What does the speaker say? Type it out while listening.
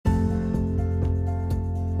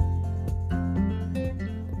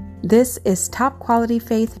This is Top Quality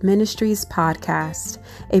Faith Ministries podcast,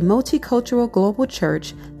 a multicultural global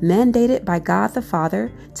church mandated by God the Father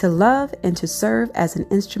to love and to serve as an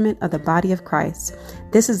instrument of the body of Christ.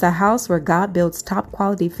 This is the house where God builds top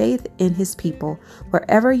quality faith in his people.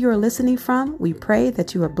 Wherever you are listening from, we pray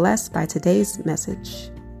that you are blessed by today's message.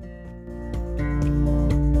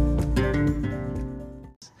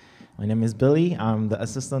 My name is Billy. I'm the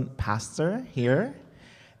assistant pastor here.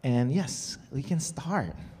 And yes, we can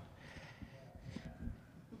start.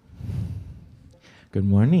 Good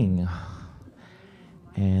morning.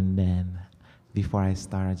 And then before I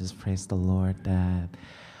start, I just praise the Lord that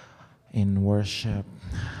in worship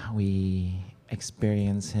we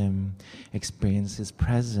experience Him, experience His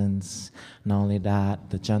presence. Not only that,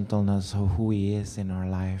 the gentleness of who He is in our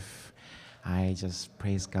life. I just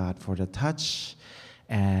praise God for the touch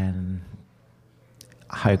and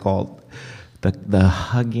how I call the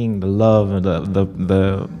hugging, the love,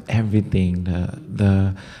 the everything,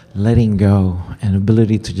 the letting go, and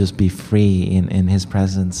ability to just be free in His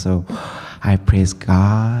presence. So I praise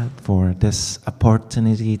God for this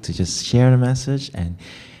opportunity to just share the message, and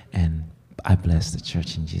I bless the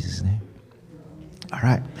church in Jesus' name. All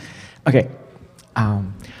right, okay.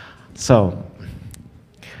 So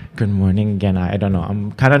good morning again. I don't know.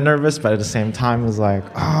 I'm kind of nervous, but at the same time, it's like,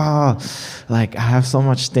 I have so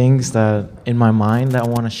much things that in my mind that I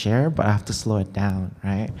want to share, but I have to slow it down,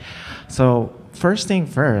 right? So first thing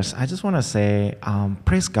first, I just want to say,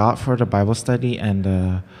 praise God for the Bible study and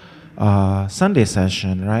the Sunday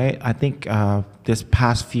session, right? I think this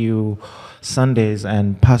past few Sundays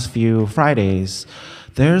and past few Fridays,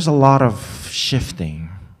 there's a lot of shifting,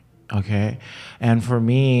 okay? And for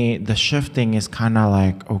me, the shifting is kind of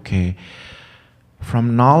like, okay,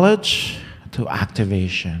 from knowledge to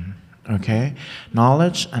activation, okay?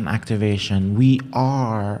 Knowledge and activation. We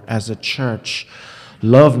are, as a church,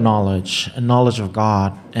 love knowledge and knowledge of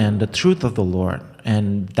God and the truth of the Lord,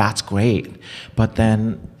 and that's great. But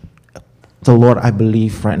then the Lord, I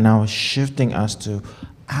believe, right now is shifting us to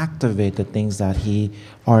activate the things that He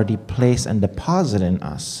already placed and deposited in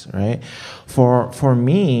us, right? For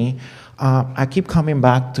me, I keep coming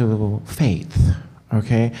back to faith,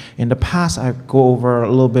 okay? In the past, I go over a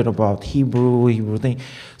little bit about Hebrew thing.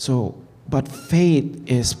 So, but faith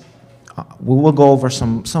is, we will go over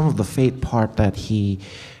some of the faith part that He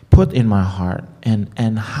put in my heart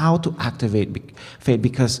and how to activate faith,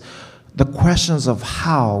 because the questions of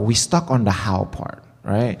how, we stuck on the how part,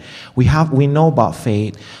 right? We know about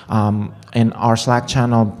faith. In our Slack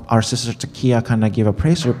channel, our sister Takia kind of gave a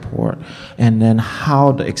praise report, and then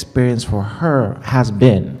how the experience for her has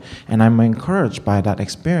been. And I'm encouraged by that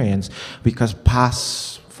experience, because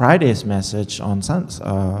past Friday's message on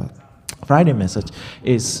Friday message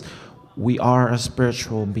is we are a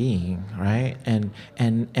spiritual being, right?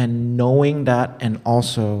 And knowing that and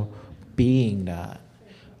also being that.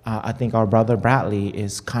 I think our brother Bradley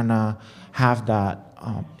is kind of have that.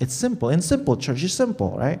 It's simple. In simple, church is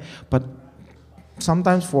simple, right? But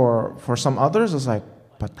sometimes for some others, it's like,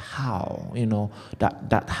 but how? You know,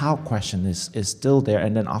 that how question is still there.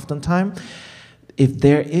 And then oftentimes, if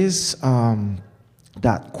there is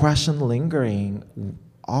that question lingering,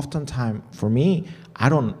 oftentimes for me, I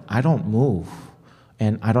don't move.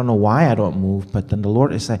 And I don't know why I don't move, but then the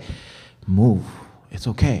Lord is like, move. It's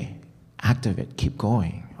okay. Activate. Keep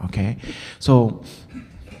going. Okay? So,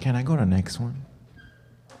 can I go to the next one?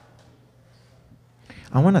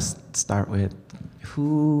 I want to start with,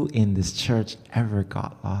 who in this church ever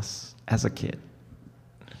got lost as a kid?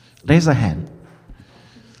 Raise a hand.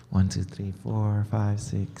 1, 2, 3, 4, 5,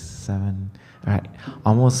 6, 7. All right,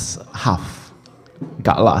 almost half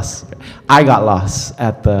got lost. I got lost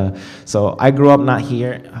so I grew up not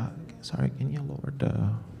here. Sorry, can you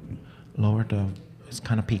lower the, it's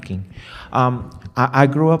kind of peaking. I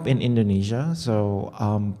grew up in Indonesia, so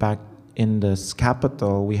back in the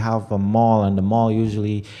capital, we have a mall, and the mall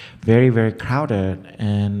usually very, very crowded.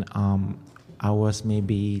 And I was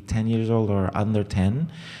maybe 10 years old or under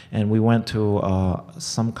 10, and we went to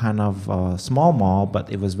some kind of small mall,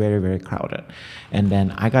 but it was very, very crowded. And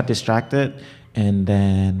then I got distracted, and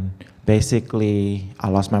then basically I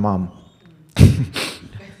lost my mom.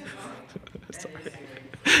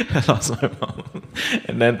 I lost my mom,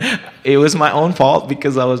 and then it was my own fault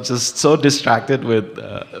because I was just so distracted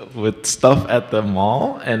with stuff at the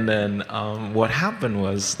mall. And then what happened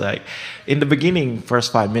was, like, in the beginning,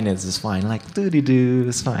 first 5 minutes is fine, like doo-doo-doo,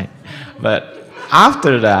 it's fine. But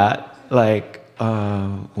after that, like,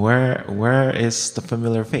 where is the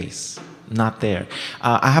familiar face? not there.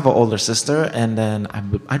 I have an older sister, and then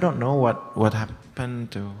I don't know what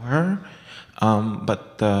happened to her,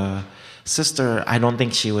 but the sister, I don't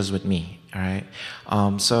think she was with me. All right,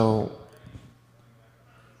 so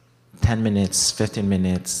 10 minutes, 15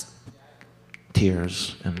 minutes,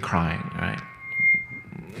 tears and crying. Right,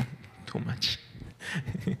 too much.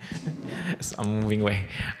 So I'm moving away.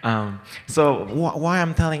 So why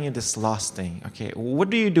I'm telling you this loss thing? Okay, what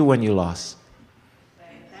do you do when you lost?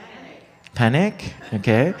 Panic?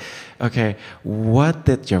 Okay. Okay. What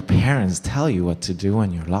did your parents tell you what to do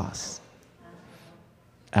when you're lost?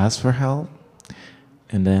 Ask for help,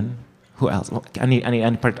 and then who else? I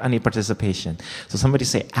need participation. So somebody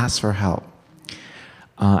say, ask for help.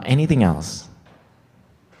 Anything else?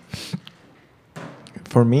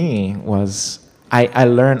 For me was I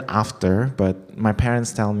learned after, but my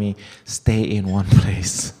parents tell me stay in one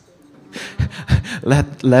place.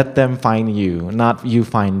 let them find you, not you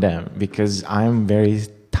find them, because I'm very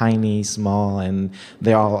tiny, small, and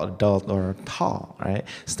they're all adult or tall, right?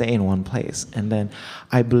 Stay in one place. And then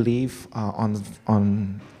I believe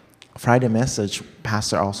on Friday message,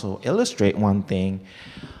 pastor also illustrate one thing,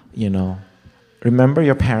 remember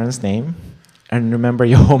your parents' name and remember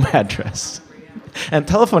your home address. And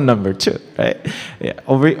telephone number too, right? Yeah.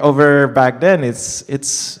 Over back then,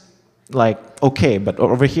 it's like okay, but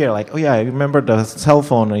over here, like, oh yeah, I remember the cell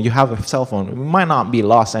phone, or you have a cell phone. We might not be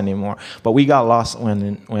lost anymore, but we got lost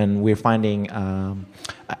when we're finding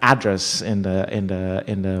address in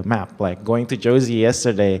the map. Like going to Josie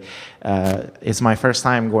yesterday, it's my first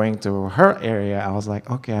time going to her area. I was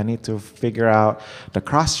like, okay, I need to figure out the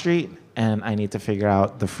cross street, and I need to figure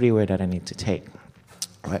out the freeway that I need to take.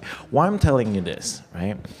 Right? Why I'm telling you this,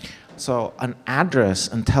 right? So an address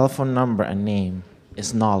and telephone number and name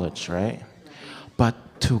is knowledge, right? But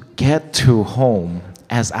to get to home,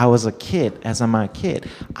 as I'm a kid,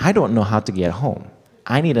 I don't know how to get home.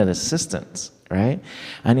 I needed assistance, right?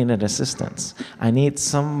 I needed assistance. I need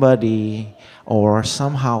somebody or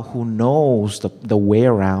somehow who knows the way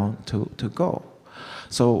around to go.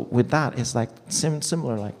 So with that, it's like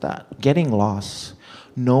similar like that. Getting lost,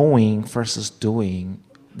 knowing versus doing.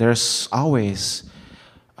 There's always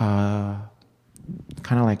kind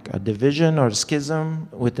of like a division or a schism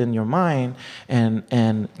within your mind,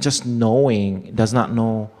 and just knowing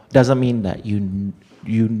doesn't mean that you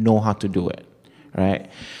know how to do it, right?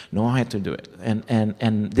 Know how to do it,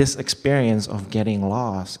 and this experience of getting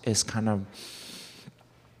lost is kind of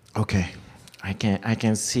okay. I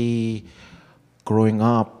can see growing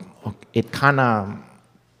up. It kind of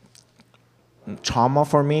trauma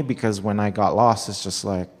for me, because when I got lost, it's just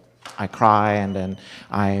like I cry, and then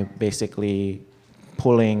I basically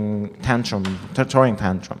throwing tantrum.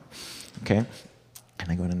 Okay, and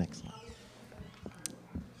I go to the next one.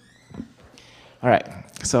 All right.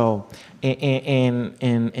 So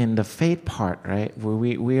in the faith part, right,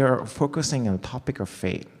 we are focusing on the topic of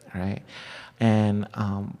faith, right? And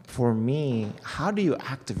for me, how do you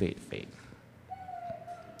activate faith?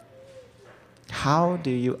 How do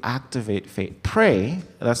you activate faith? Pray,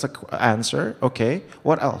 that's the answer. Okay.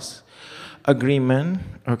 What else? Agreement.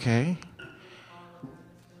 Okay.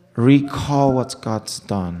 Recall what God's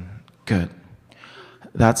done. Good.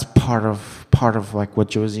 That's part of like what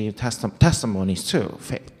Josie testimonies too,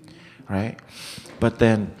 faith, right? But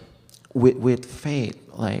then with faith,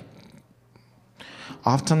 like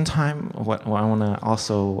oftentimes what I want to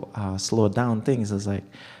also slow down things is like,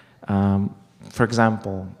 for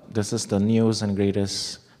example, this is the newest and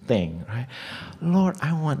greatest thing, right? Lord,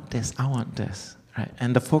 I want this, right?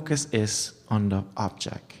 And the focus is on the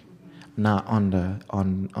object, not on the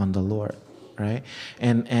Lord, right?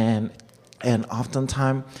 And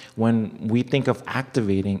oftentimes when we think of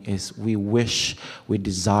activating, is we wish, we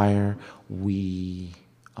desire, we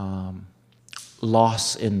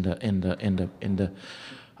lost in the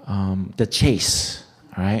chase,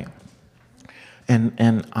 right?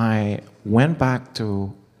 And I went back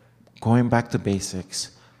to going back to basics,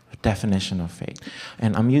 definition of faith.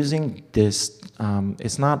 And I'm using this,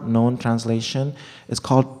 it's not known translation, it's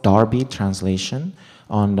called Darby translation.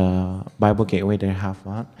 On the Bible Gateway, they have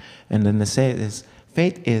one. And then they say is,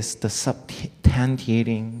 faith is the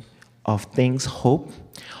substantiating of things hoped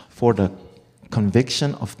for the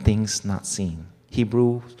conviction of things not seen.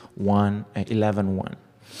 Hebrews 11:1.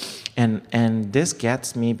 And this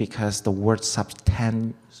gets me because the word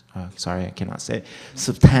substantiate.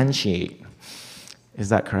 Is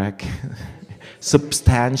that correct?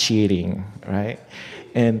 Substantiating, right?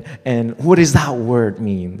 And what does that word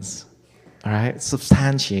means? All right,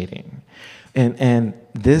 substantiating. And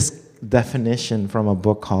this definition from a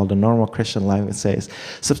book called The Normal Christian Life. It says,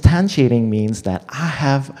 substantiating means that I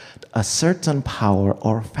have a certain power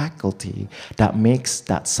or faculty that makes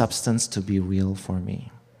that substance to be real for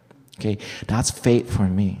me. Okay, that's faith for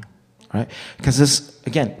me, right? Because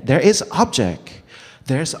again, there's object,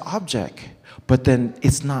 but then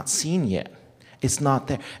it's not seen yet. It's not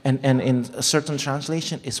there. And in a certain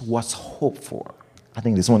translation, it's what's hoped for. I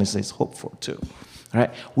think this one says hope for too, right?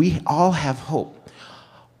 We all have hope,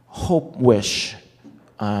 wish,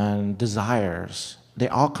 and desires.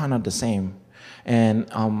 They're all kind of the same. And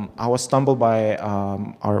I was stumbled by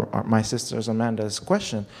my sister's Amanda's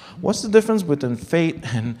question: what's the difference between faith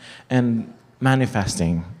and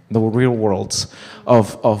manifesting, the real worlds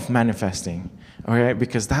of manifesting? All right,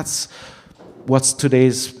 because that's what's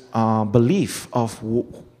today's belief of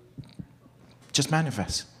just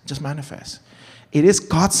manifest. It is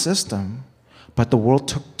God's system, but the world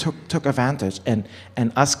took advantage, and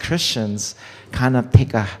us Christians kind of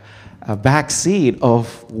take a back seat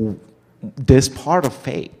of this part of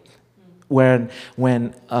faith. When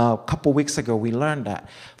a couple weeks ago we learned that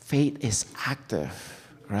faith is active,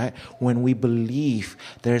 right? When we believe,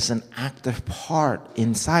 there's an active part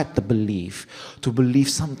inside the belief to believe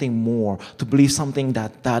something more, to believe something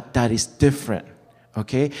that is different.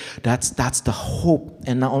 Okay, that's the hope.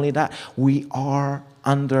 And not only that, we are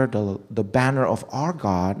under the banner of our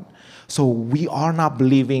God, so we are not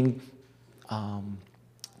believing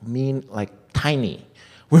like tiny.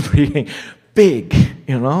 We're believing big,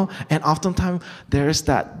 and oftentimes there's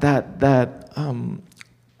that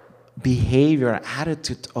behavior,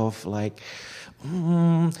 attitude of like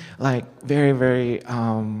very, very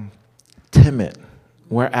timid,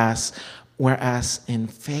 whereas in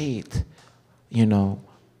faith,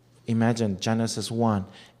 imagine Genesis 1,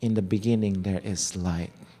 in the beginning there is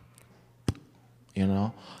light.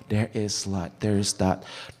 There is light. There is that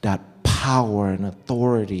power and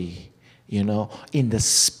authority, in the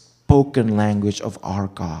spoken language of our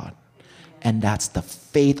God. And that's the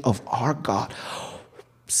faith of our God.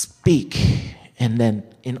 Speak. And then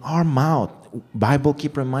in our mouth, Bible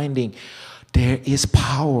keep reminding, there is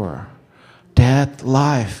power, death,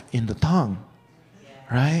 life in the tongue.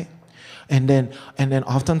 Right? And then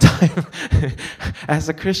oftentimes, as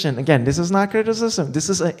a Christian, again, this is not criticism. This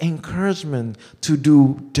is an encouragement to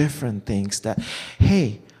do different things. That,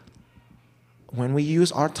 hey, when we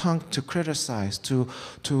use our tongue to criticize, to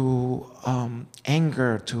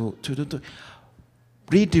anger, to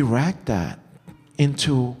redirect that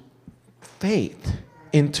into faith,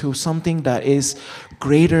 into something that is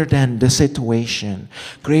greater than the situation,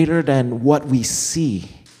 greater than what we see.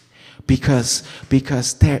 Because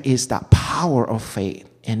there is that power of faith.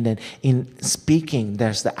 And then in speaking,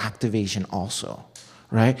 there's the activation also,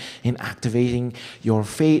 right? In activating your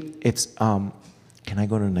faith, it's, can I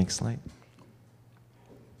go to the next slide?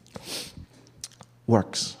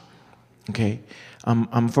 Works, okay?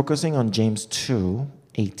 I'm focusing on James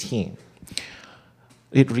 2:18.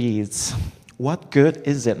 It reads, what good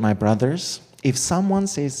is it, my brothers, if someone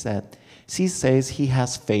says he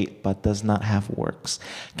has faith but does not have works?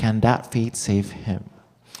 Can that faith save him?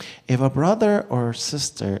 If a brother or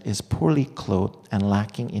sister is poorly clothed and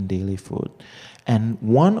lacking in daily food, and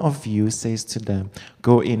one of you says to them,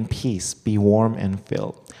 go in peace, be warm and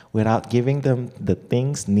filled, without giving them the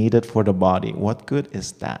things needed for the body, what good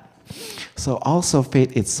is that? So also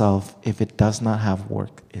faith itself, if it does not have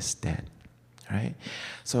work, is dead. Right?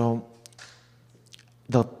 So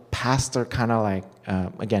the pastor kind of like,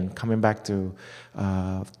 again, coming back to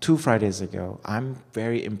 2 Fridays ago, I'm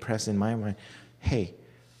very impressed in my mind. Hey,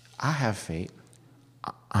 I have faith.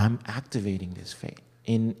 I'm activating this faith.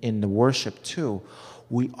 In the worship too,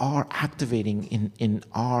 we are activating in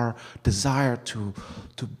our desire to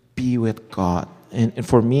be with God. And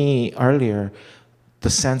for me earlier, the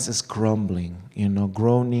sense is grumbling,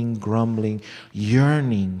 groaning, grumbling,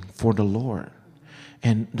 yearning for the Lord.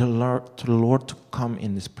 And the Lord to come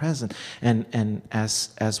in His presence, and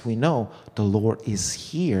as we know, the Lord is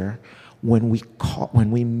here when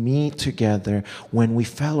we meet together, when we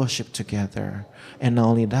fellowship together, and not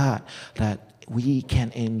only that we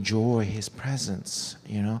can enjoy His presence,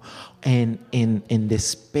 and in this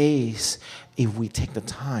space, if we take the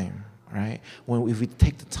time, right? If we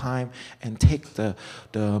take the time and take the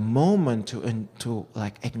moment to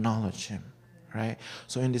like acknowledge Him, right?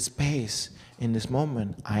 So in this space, in this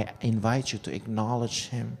moment, I invite you to acknowledge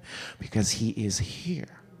Him, because He is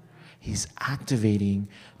here. He's activating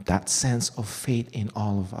that sense of faith in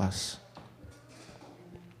all of us.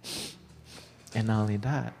 And not only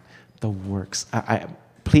that, the works. I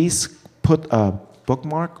please put a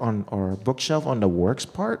bookmark on or bookshelf on the works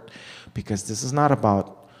part, because this is not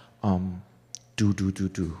about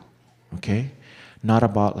do. Okay, not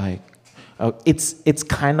about like it's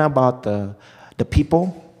kind of about the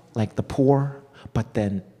people, like the poor, but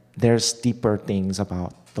then there's deeper things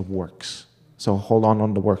about the works. So hold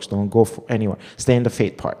on the works. Don't go anywhere. Stay in the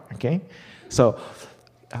faith part. Okay. So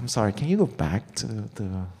I'm sorry. Can you go back to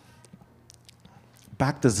the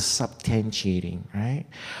substantiating, right?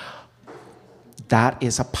 That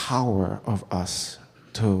is a power of us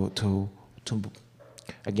to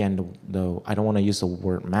again, I don't want to use the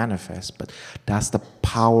word manifest, but that's the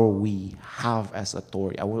power we have as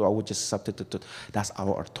authority. I would just substitute it. That's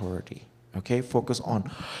our authority. Okay, focus on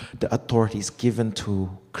the authorities given to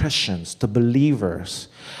Christians, to believers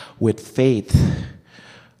with faith.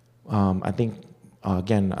 I think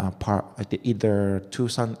again, either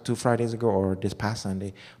two Fridays ago or this past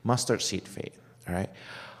Sunday, mustard seed faith. All right,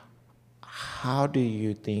 how do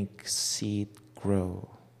you think seed grow?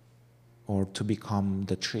 Or to become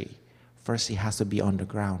the tree, first it has to be on the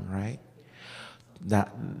ground, right?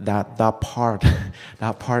 That part,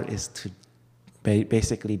 that part is to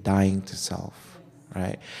basically dying to self,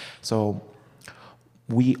 right? So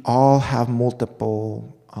we all have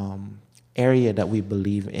multiple area that we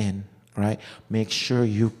believe in, right? Make sure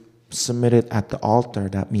you submit it at the altar.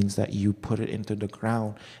 That means that you put it into the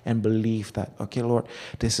ground and believe that, okay, Lord,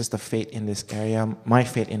 this is the faith in this area, my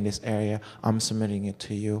faith in this area. I'm submitting it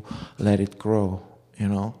to you. Let it grow,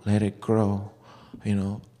 let it grow.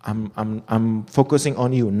 I'm focusing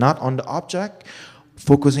on you, not on the object,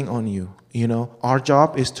 focusing on you. Our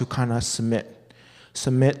job is to kind of submit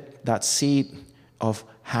that seed of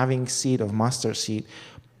having seed of mustard seed,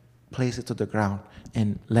 place it to the ground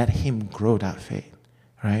and let him grow that faith.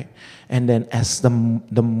 Right, and then as the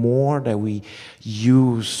more that we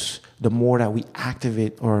use, the more that we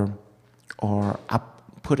activate or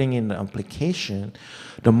putting in the application,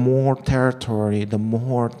 the more territory, the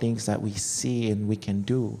more things that we see and we can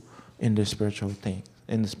do in the spiritual thing,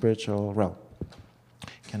 in the spiritual realm.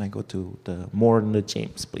 Can I go to the more in the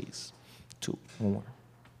James, please? 2 more.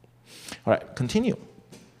 All right, continue.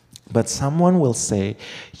 But someone will say,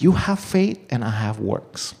 "You have faith, and I have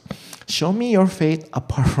works. Show me your faith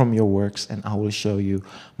apart from your works, and I will show you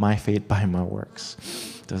my faith by my works."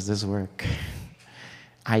 Does this work?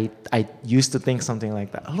 I used to think something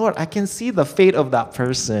like that. Lord, I can see the faith of that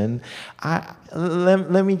person.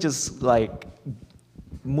 Let me just like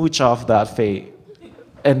mooch off that faith,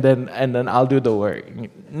 and then I'll do the work.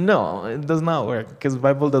 No, it does not work, because the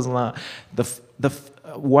Bible does not. The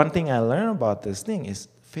one thing I learned about this thing is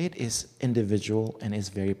faith is individual and is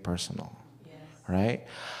very personal, right?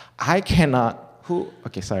 I cannot,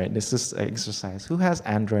 okay, sorry, this is an exercise. Who has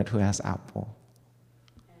Android, who has Apple?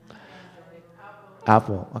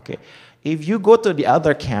 Apple, okay. If you go to the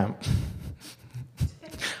other camp,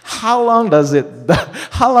 how long does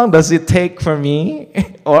it take for me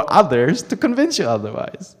or others to convince you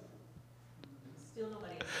otherwise? Still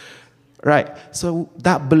nobody. Right, so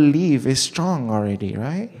that belief is strong already,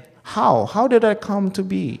 right? How did that come to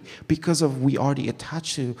be? Because of we already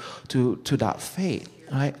attached to that faith.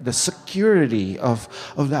 Right? The security of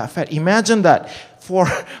that faith. Imagine that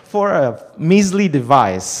for a measly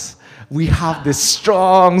device, we have this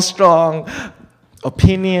strong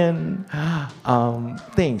opinion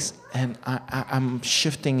things, and I'm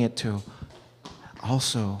shifting it to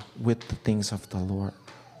also with the things of the Lord,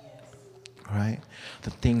 right?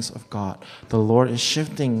 The things of God. The Lord is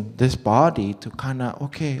shifting this body to kind of,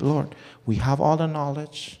 okay, Lord, we have all the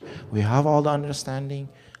knowledge, we have all the understanding.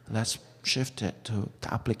 Let's shift it to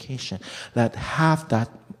the application. Let have that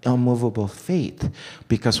unmovable faith,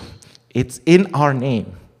 because it's in our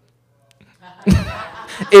name.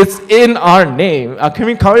 It's in our name. Can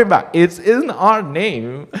we call it back? It's in our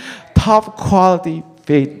name. Top quality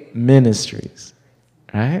faith ministries,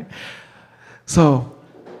 right? So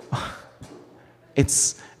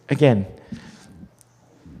it's again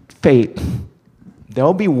faith. There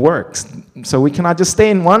will be works. So we cannot just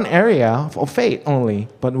stay in one area of faith only,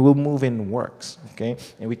 but we'll move in works, okay?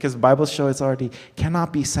 And because the Bible shows it's already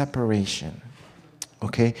cannot be separation,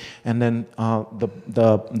 okay? And then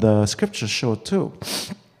the scriptures show too.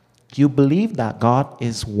 You believe that God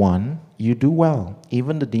is one, you do well.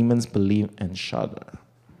 Even the demons believe and shudder.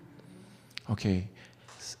 Okay,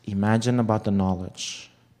 imagine about the knowledge,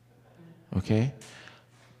 okay?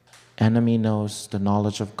 Enemy knows the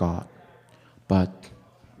knowledge of God. But,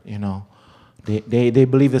 they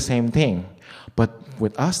believe the same thing. But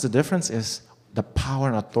with us, the difference is the power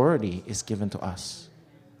and authority is given to us,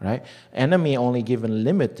 right? Enemy only given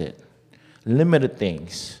limited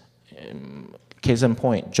things. Case in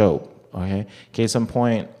point, Job, okay? Case in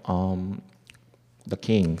point, the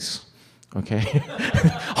kings, okay?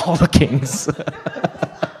 All the kings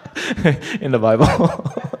in the Bible.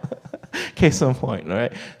 Case in point,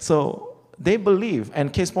 right? So they believe,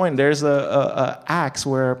 and case point, there's a Acts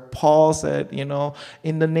where Paul said,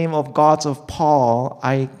 in the name of gods of Paul,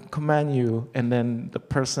 I command you, and then the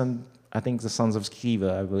person, I think the sons of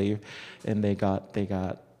Sceva, I believe, and they got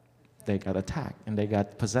attacked and they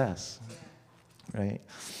got possessed, right?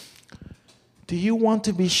 Do you want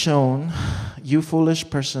to be shown, you foolish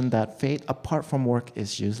person, that faith apart from work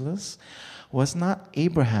is useless? Was not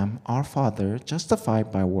Abraham, our father,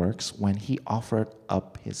 justified by works when he offered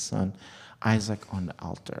up his son Isaac on the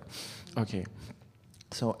altar? Okay,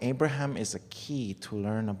 so Abraham is a key to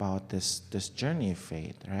learn about this journey of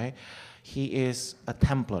faith, right? He is a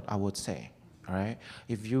template, I would say, all right?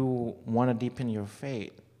 If you want to deepen your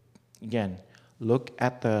faith, again, look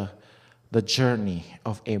at the journey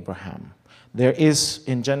of Abraham. There is,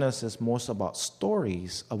 in Genesis, most about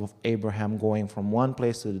stories of Abraham going from one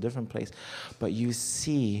place to a different place, but you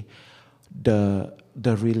see the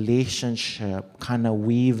relationship kind of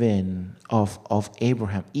weave in of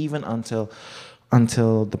Abraham, even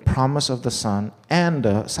until the promise of the son and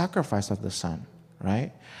the sacrifice of the son,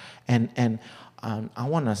 right? And I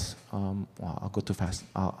want to, well, I'll go too fast.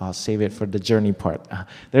 I'll save it for the journey part.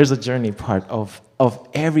 There's a journey part of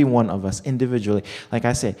every one of us individually. Like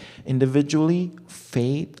I said, individually,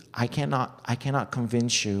 faith, I cannot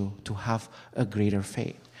convince you to have a greater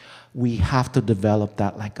faith. We have to develop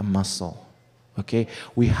that like a muscle. Okay,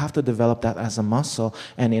 we have to develop that as a muscle.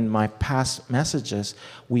 And in my past messages,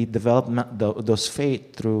 we developed those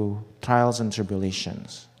faith through trials and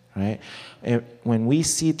tribulations. Right? When we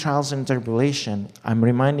see trials and tribulation, I'm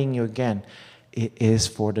reminding you again, it is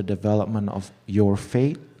for the development of your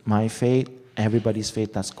faith, my faith, everybody's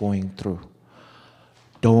faith that's going through.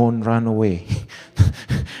 Don't run away.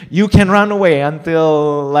 You can run away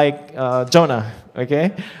until like Jonah,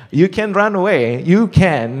 okay? You can run away. You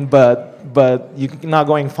can, but you're not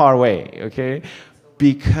going far away, okay?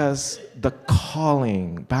 Because the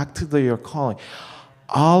calling, back to your calling,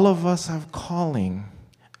 all of us have calling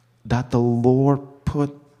that the Lord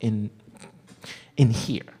put in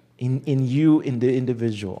here, in you, in the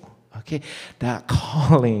individual. Okay? That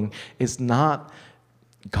calling is not,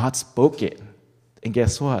 God spoke it. And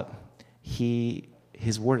guess what?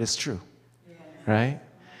 His word is true. Yeah. Right?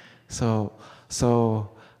 So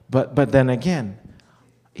but then again,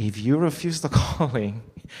 if you refuse the calling,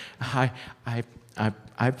 I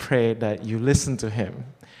pray that you listen to him.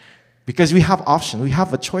 Because we have options, we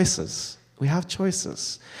have choices. We have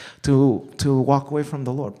choices to walk away from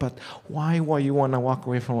the Lord. But why you want to walk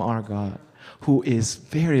away from our God, who is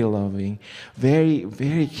very loving, very,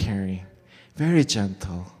 very caring, very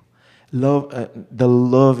gentle? The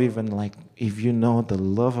love, even like, if you know the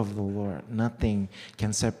love of the Lord, nothing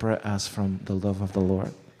can separate us from the love of the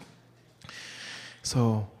Lord.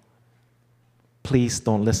 So please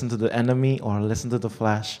don't listen to the enemy or listen to the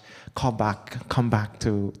flesh. Come back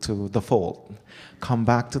to the fold. Come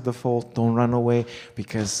back to the fold. Don't run away,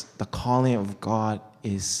 because the calling of God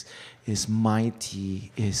is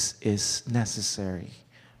mighty, is necessary,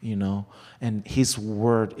 and his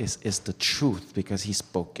word is the truth, because he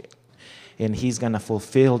spoke it. And he's going to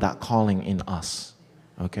fulfill that calling in us.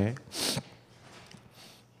 Okay?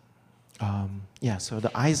 So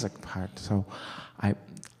the Isaac part. So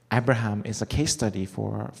Abraham is a case study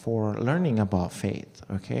for learning about faith.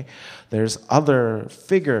 Okay, there's other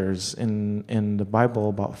figures in the Bible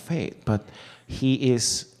about faith, but he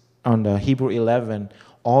is on the Hebrew 11.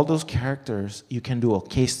 All those characters, you can do a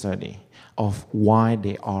case study of why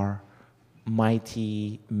they are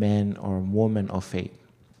mighty men or women of faith.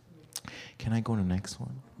 Can I go to the next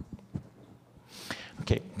one?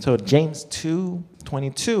 Okay, so James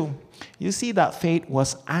 2:22. You see that faith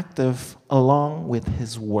was active along with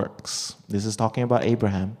his works. This is talking about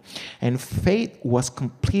Abraham. And faith was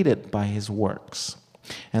completed by his works.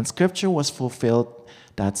 And scripture was fulfilled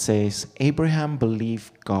that says, Abraham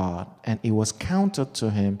believed God, and it was counted to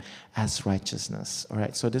him as righteousness. All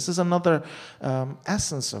right, so this is another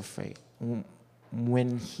essence of faith.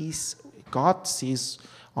 When God sees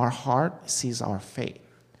our heart, sees our faith,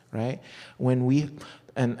 right? When we,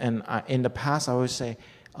 in the past, I always say,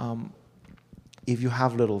 if you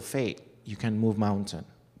have little faith, you can move mountain.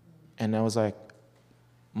 And I was like,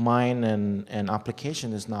 mine and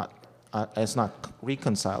application is not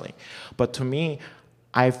reconciling. But to me,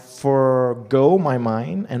 I forgo my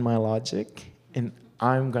mind and my logic, and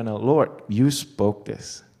I'm gonna, Lord, you spoke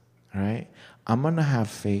this, right? I'm gonna have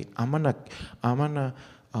faith. I'm gonna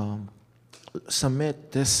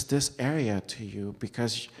submit this area to you,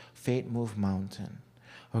 because faith move mountain.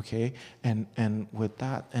 Okay, and with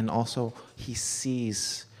that, and also he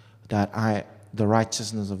sees that the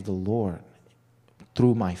righteousness of the Lord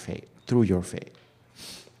through my faith, through your faith.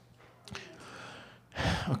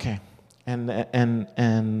 Okay,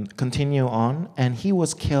 and continue on. And he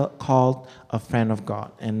was called a friend of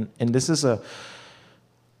God, and this is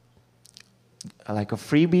like a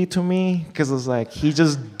freebie to me, because it's like he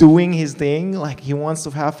just doing his thing, like he wants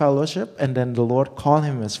to have fellowship, and then the Lord called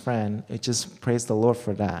him his friend. It just praise the Lord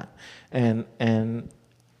for that, and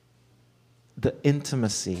the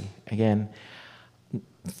intimacy again.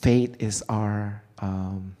 Faith is our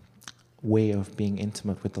way of being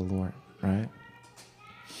intimate with the Lord, right?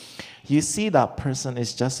 You see, that person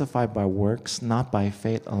is justified by works, not by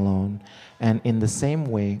faith alone. And in the same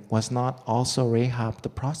way, was not also Rahab the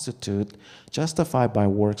prostitute justified by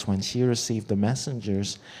works when she received the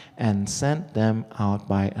messengers and sent them out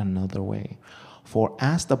by another way? For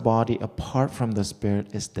as the body apart from the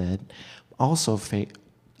spirit is dead, also faith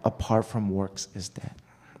apart from works is dead.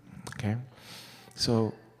 Okay?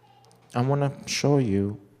 So I want to show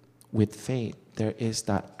you, with faith, there is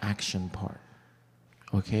that action part.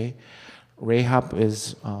 Okay, Rahab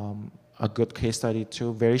is a good case study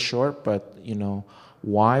too. Very short, but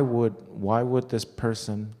why would this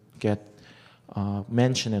person get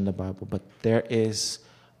mentioned in the Bible? But there is,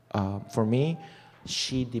 for me,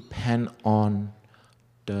 she depend on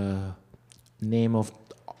the name of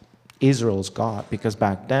Israel's God, because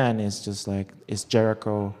back then it's just like it's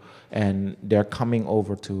Jericho, and they're coming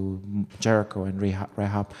over to Jericho, and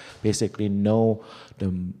Rahab basically know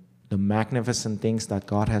the magnificent things that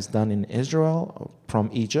God has done in Israel from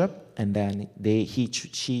Egypt, and then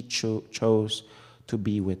she chose to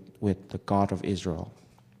be with the God of Israel.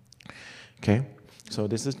 Okay, so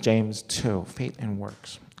this is James 2, faith and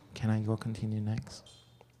works. Can I go continue next?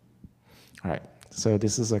 All right, so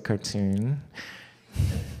this is a cartoon.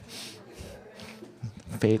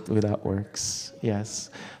 Faith without works, yes.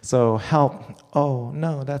 So help. Oh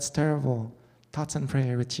no, that's terrible. Thoughts and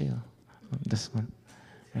prayer with you. This one.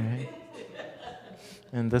 All right.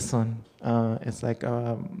 And this one, it's like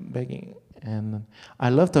begging. And I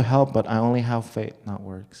love to help, but I only have faith, not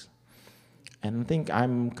works. And I think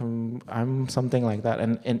I'm something like that.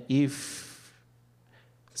 And if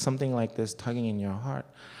something like this tugging in your heart,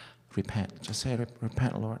 repent. Just say,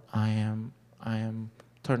 repent, Lord. I am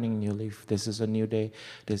turning a new leaf. This is a new day.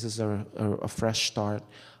 This is a fresh start.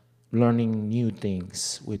 Learning new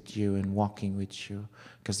things with you and walking with you,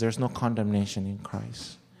 because there's no condemnation in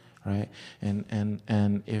Christ. Right?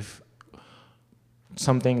 And if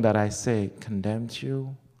something that I say condemns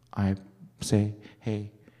you, I say,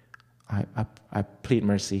 hey, I plead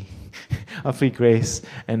mercy. I plead grace.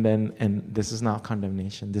 And this is not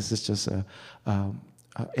condemnation. This is just a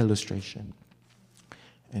illustration.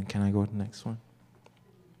 And can I go to the next one?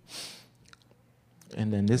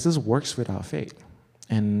 And then this is works without faith.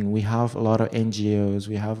 And we have a lot of NGOs,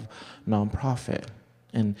 we have nonprofit.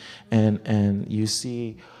 And you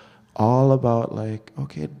see all about like,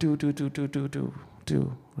 okay, do,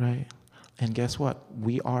 right? And guess what?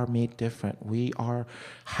 We are made different. We are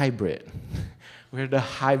hybrid. We're the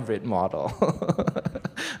hybrid model.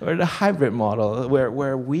 We're the hybrid model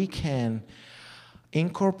where we can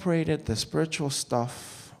incorporate the spiritual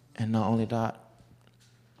stuff, and not only that,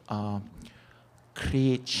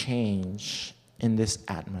 create change in this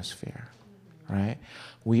atmosphere, right?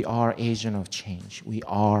 We are agent of change. We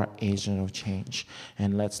are agent of change.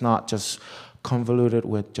 And let's not just convolute it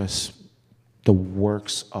with just the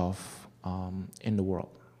works of in the world.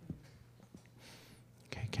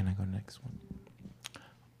 Okay, can I go next one?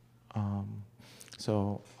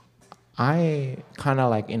 So I kind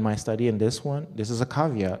of like in my study in this one, this is a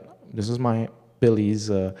caveat. This is my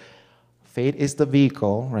Billy's faith is the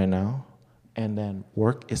vehicle right now, and then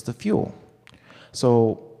work is the fuel.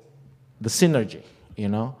 So the synergy,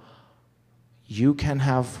 you can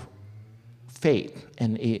have faith,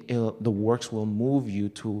 and the works will move you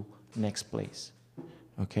to next place,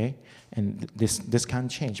 okay? And this can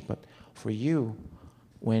change, but for you,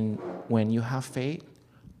 when you have faith,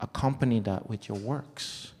 accompany that with your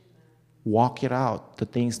works. Walk it out, the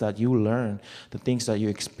things that you learn, the things that you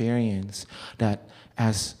experience, that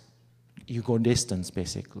as you go distance,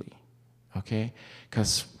 basically, okay?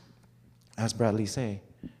 Because as Bradley say,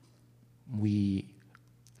 we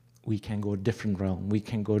can go a different realm. We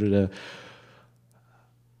can go to the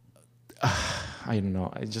I don't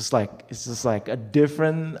know. It's just like a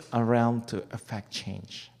different realm to affect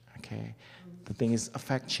change. Okay, the thing is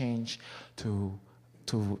affect change to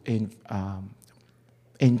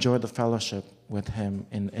enjoy the fellowship with Him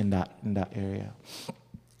in that area.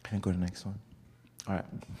 Can I go to the next one? All right.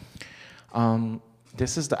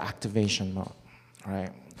 this is the activation mode, right?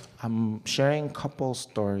 I'm sharing a couple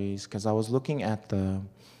stories because I was looking at the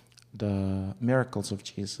miracles of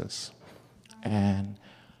Jesus. And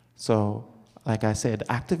so, like I said,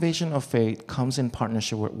 activation of faith comes in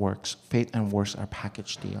partnership with works. Faith and works are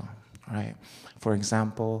package deal, right? For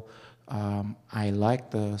example, I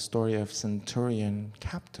like the story of centurion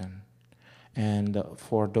captain. And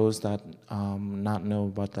for those that not know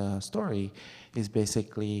about the story, is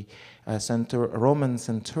basically a Roman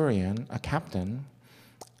centurion, a captain,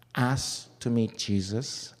 asked to meet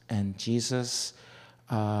Jesus, and Jesus,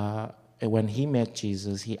 when he met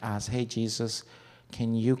Jesus, he asked, "Hey Jesus,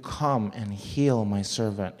 can you come and heal my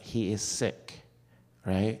servant? He is sick,"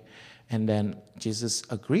 right? And then Jesus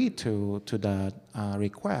agreed to that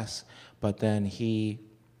request, but then he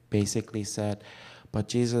basically said, "But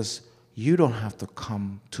Jesus, you don't have to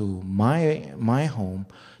come to my home.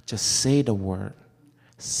 Just say the word,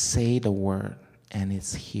 and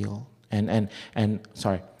it's healed." And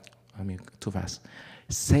sorry, I mean too fast.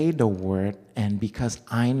 Say the word, and because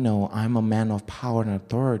I know I'm a man of power and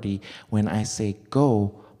authority, when I say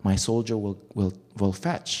go, my soldier will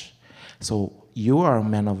fetch. So you are a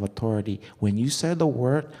man of authority. When you say the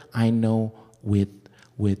word, I know with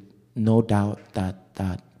no doubt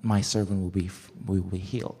that my servant will be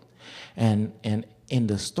healed. And in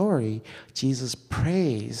the story, Jesus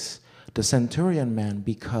praised the centurion man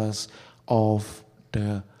because of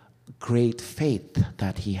the great faith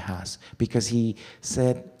that he has, because he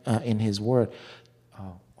said in his word,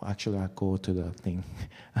 actually I'll go to the thing.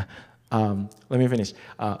 Let me finish.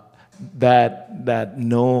 That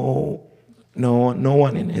no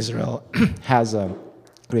one in Israel has a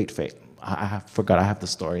great faith. I forgot I have the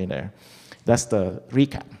story there. That's the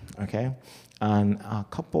recap, okay? And a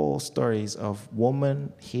couple stories of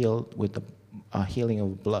woman healed with the healing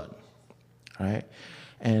of blood, right?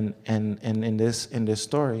 And in this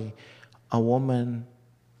story, a woman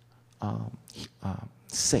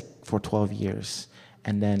sick for 12 years,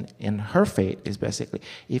 and then in her faith is basically,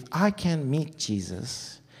 if I can meet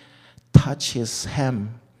Jesus, touch his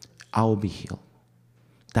hem, I will be healed.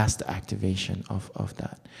 That's the activation of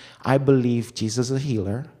that. I believe Jesus is a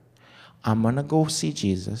healer. I'm gonna go see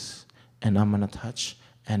Jesus, and I'm gonna touch,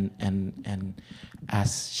 and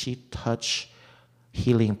as she touched,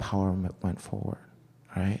 healing power went forward,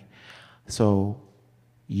 right? So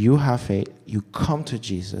you have faith, you come to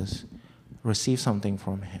Jesus, receive something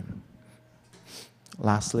from him.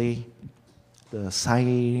 Lastly, the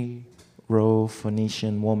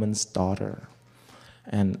Syrophoenician woman's daughter.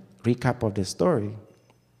 And recap of this story,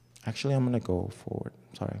 actually I'm going to go forward,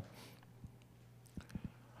 sorry.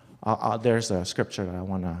 There's a scripture that I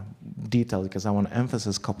want to detail because I want to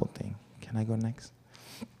emphasize a couple things. Can I go next?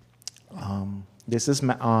 This is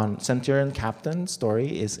on centurion captain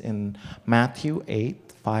story is in Matthew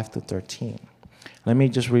 8:5-13. Let me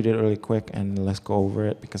just read it really quick and let's go over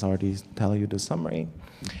it because I already tell you the summary.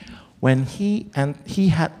 When he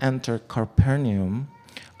had entered Capernaum,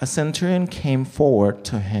 a centurion came forward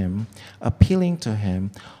to him, appealing to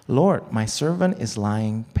him, "Lord, my servant is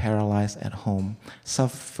lying paralyzed at home,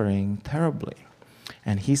 suffering terribly."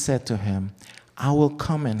 And he said to him, "I will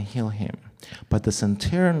come and heal him." But the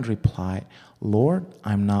centurion replied, "Lord,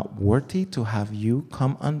 I'm not worthy to have you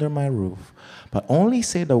come under my roof, but only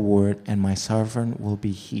say the word and my servant will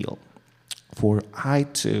be healed. For I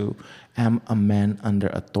too am a man under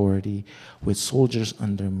authority with soldiers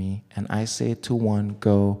under me, and I say to one,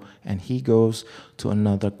 'Go,' and he goes, to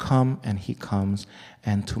another, 'Come,' and he comes,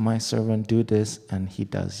 and to my servant, 'Do this,' and he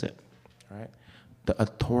does it." Right? The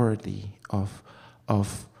authority of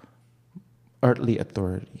earthly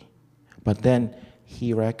authority. But then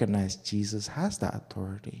he recognized Jesus has that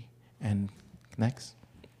authority. And next.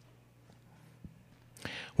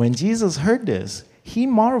 When Jesus heard this, he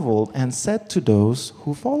marveled and said to those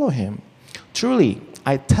who follow him, "Truly,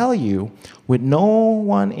 I tell you, with no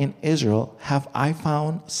one in Israel have I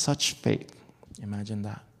found such faith." Imagine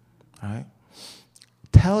that, all right?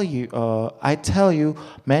 I tell you,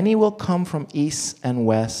 many will come from east and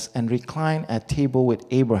west and recline at table with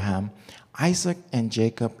Abraham, Isaac, and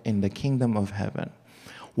Jacob in the kingdom of heaven,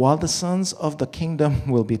 while the sons of the kingdom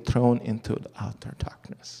will be thrown into the outer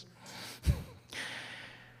darkness.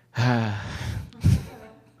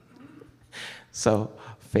 So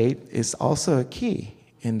faith is also a key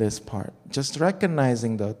in this part. Just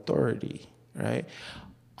recognizing the authority, right?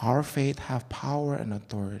 Our faith have power and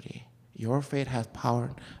authority. Your faith has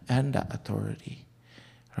power and that authority,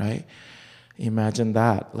 right? Imagine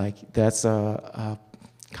that. Like that's a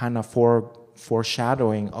kind of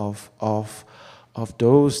foreshadowing of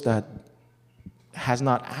those that has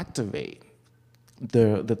not activated.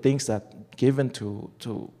 the things that given to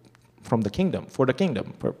from the kingdom for the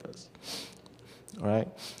kingdom purpose. All right.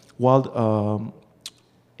 While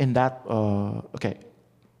in that okay.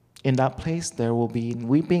 In that place, there will be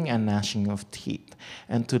weeping and gnashing of teeth.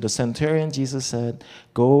 And to the centurion, Jesus said,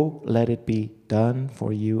 "Go, let it be done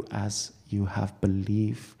for you as you have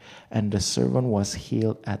believed." And the servant was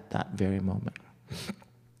healed at that very moment.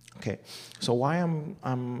 Okay, so why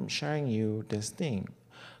I'm sharing you this thing?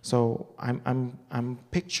 So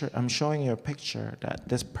I'm showing you a picture that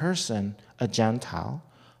this person, a Gentile,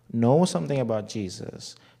 knows something about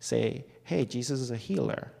Jesus. Say, hey, Jesus is a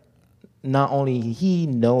healer. Not only he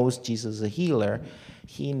knows Jesus is a healer,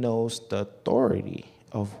 he knows the authority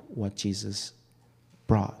of what Jesus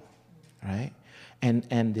brought, right?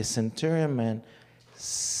 And the centurion man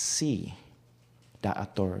see that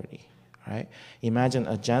authority, right? Imagine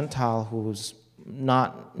a Gentile who's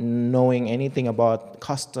not knowing anything about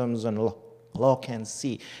customs and law can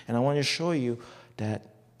see. And I want to show you that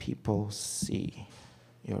people see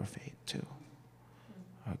your faith too,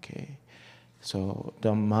 okay? So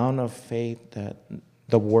the amount of faith that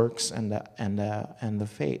the works and the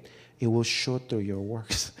faith, it will show through your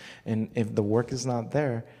works. And if the work is not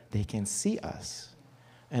there, they can see us.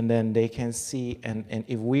 And then they can see, and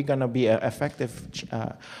if we're going to be an effective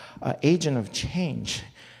agent of change,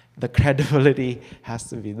 the credibility has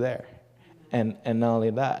to be there. And not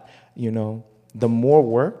only that, the more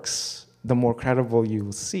works, the more credible you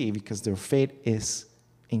will see because their faith is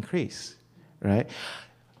increased, right?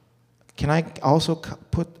 Can I also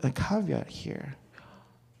put a caveat here?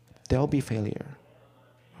 There'll be failure,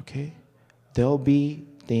 okay? There'll be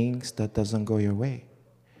things that doesn't go your way.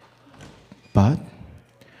 But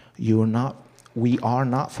we are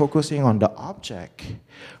not focusing on the object.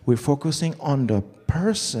 We're focusing on the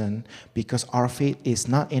person because our faith is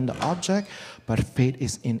not in the object, but faith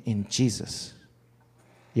is in Jesus.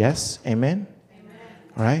 Yes? Amen? Amen.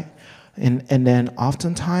 All right? And then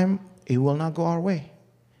oftentimes, it will not go our way.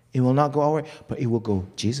 It will not go our way, but it will go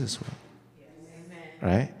Jesus' way.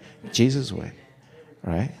 Right? Jesus' way.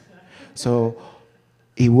 Right? So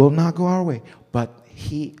it will not go our way, but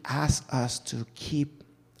he asks us to keep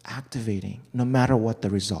activating no matter what the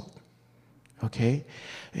result. Okay?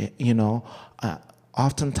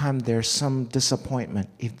 Oftentimes there's some disappointment.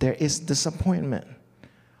 If there is disappointment,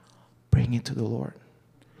 bring it to the Lord.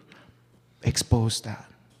 Expose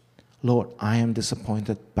that. Lord, I am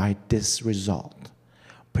disappointed by this result.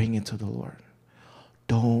 Bring it to the Lord.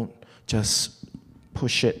 Don't just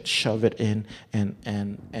push it, shove it in,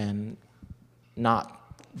 and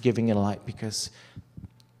not giving it a light, because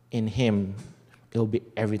in Him,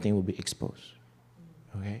 everything will be exposed.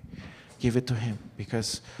 Okay, give it to Him,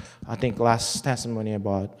 because I think last testimony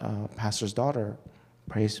about pastor's daughter,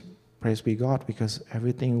 praise be God, because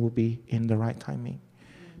everything will be in the right timing,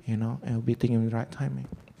 and it will be in the right timing.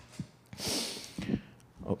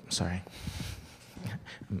 Oh, sorry.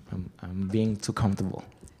 I'm being too comfortable.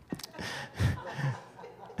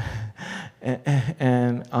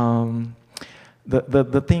 and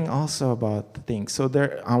the thing also about the thing. So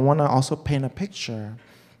I want to also paint a picture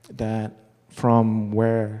that from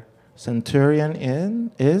where centurion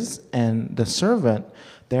is and the servant,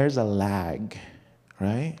 there's a lag,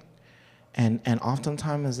 right? And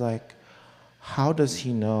oftentimes it's like, how does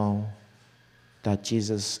he know that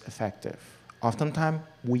Jesus is effective? Oftentimes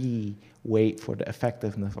we wait for the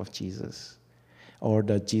effectiveness of Jesus or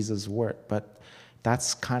the Jesus word, but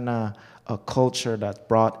that's kind of a culture that's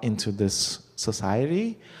brought into this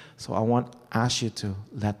society. So I want to ask you to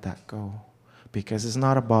let that go, because it's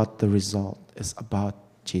not about the result. It's about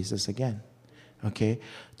Jesus again. Okay?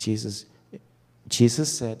 Jesus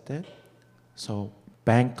said that, so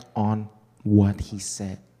bank on what he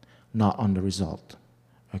said, not on the result.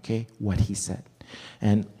 Okay? What he said.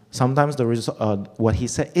 And sometimes the result, what he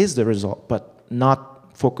said is the result, but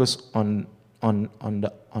not focus on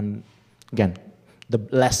again, the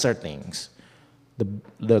lesser things,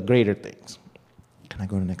 the greater things. Can I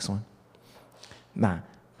go to the next one?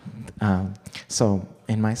 So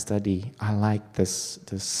in my study, I like this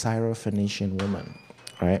Syrophoenician woman,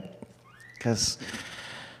 right? Because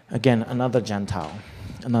again, another Gentile.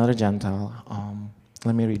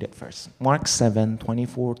 Let me read it first. Mark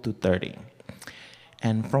 7:24-30.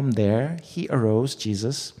 And from there he arose,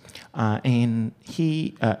 Jesus, and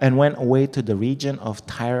went away to the region of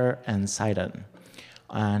Tyre and Sidon.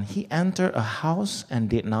 And he entered a house and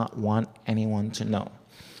did not want anyone to know.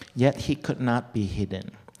 Yet he could not be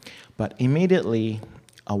hidden. But immediately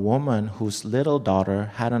a woman whose little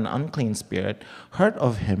daughter had an unclean spirit heard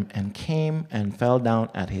of him and came and fell down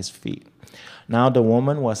at his feet. Now the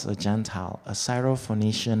woman was a Gentile, a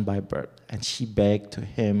Syrophoenician by birth, and she begged to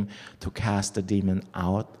him to cast the demon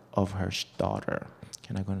out of her daughter.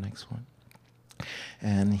 Can I go to the next one?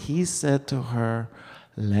 And he said to her,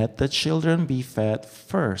 let the children be fed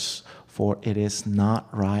first, for it is not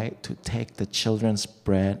right to take the children's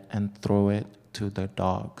bread and throw it to the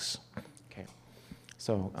dogs. Okay,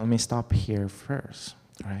 so let me stop here first,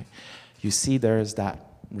 right? You see there's that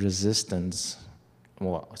resistance.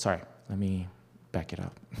 Well, sorry, let me back it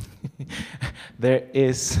up. There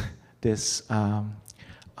is this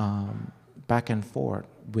back and forth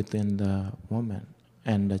within the woman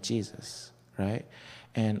and the Jesus, right?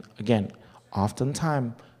 And again,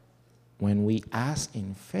 oftentimes when we ask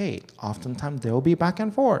in faith, oftentimes there will be back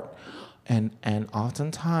and forth. And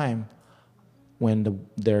oftentimes when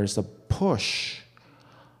there's a push,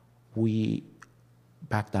 we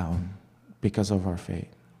back down because of our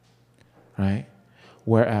faith, right?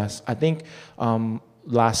 Whereas I think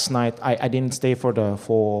last night, I didn't stay for the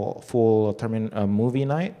full movie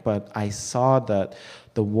night, but I saw that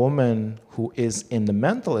the woman who is in the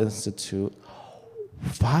mental institute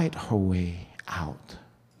fight her way out,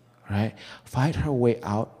 right? Fight her way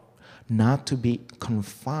out, not to be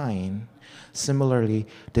confined. Similarly,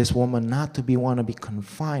 this woman not to want to be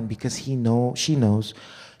confined because she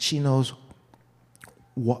knows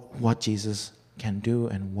what Jesus can do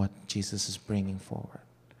and what Jesus is bringing forward.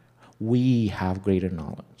 We have greater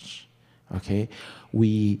knowledge, okay?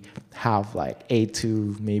 We have like A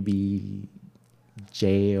to maybe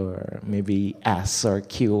J or maybe S or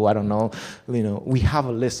Q, I don't know. You know, we have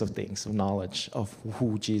a list of things, of knowledge of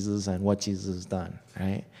who Jesus and what Jesus has done,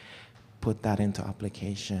 right? Put that into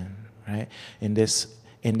application, right? In this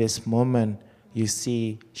moment, you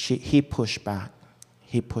see, he pushed back,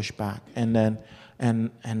 and then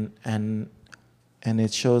and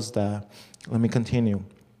it shows the. Let me continue.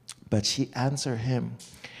 But she answered him,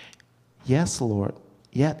 yes, Lord,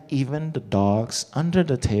 yet even the dogs under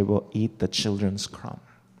the table eat the children's crumb.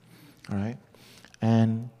 All right?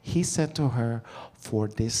 And he said to her, for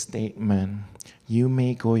this statement, you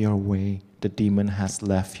may go your way. The demon has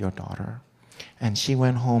left your daughter. And she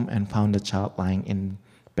went home and found the child lying in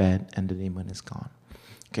bed, and the demon is gone.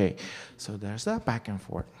 Okay, so there's that back and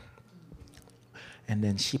forth. And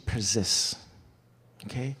then she persists.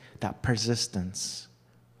 Okay, that persistence.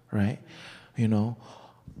 Right? You know,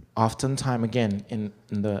 oftentimes, again,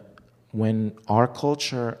 when our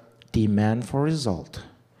culture demand for result,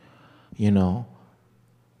 you know,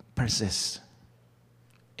 persist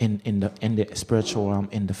in the spiritual realm,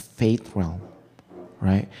 in the faith realm,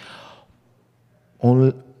 right?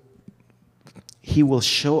 Only he will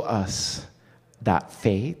show us that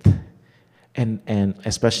faith, and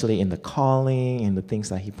especially in the calling, in the things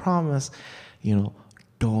that he promised, you know,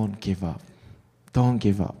 don't give up. Don't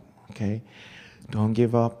give up, okay? Don't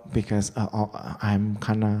give up, because I'm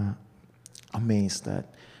kind of amazed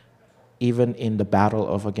that even in the battle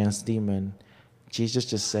of against demon, Jesus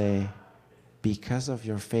just say, because of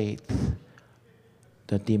your faith,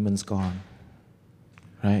 the demon's gone,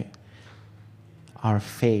 right? Our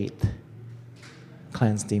faith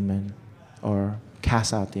cleanse demon or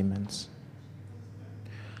cast out demons.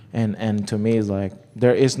 And to me, it's like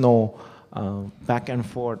there is no back and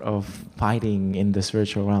forth of fighting in the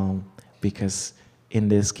spiritual realm, because in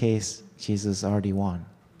this case, Jesus already won,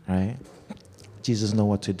 right? Jesus knows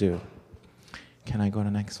what to do. Can I go to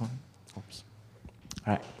the next one? Oops.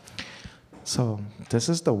 All right. So this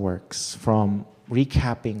is the works from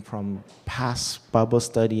recapping from past Bible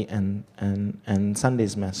study and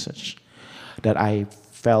Sunday's message that I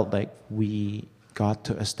felt like we got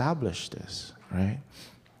to establish this, right?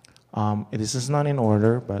 This is not in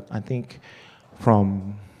order, but I think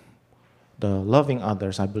from the loving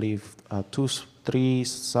others, I believe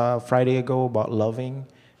 2-3 Friday ago about loving,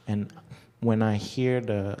 and when I hear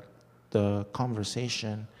the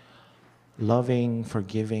conversation, loving,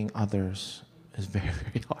 forgiving others is very,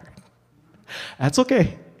 very hard. That's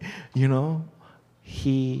okay. You know,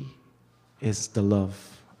 he is the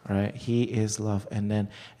love, right? He is love. And not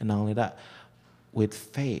only that, with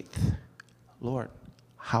faith, Lord,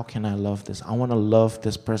 how can I love this? I want to love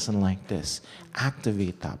this person like this.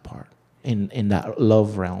 Activate that part in that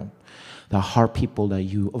love realm. The hard people that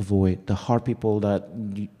you avoid, the hard people that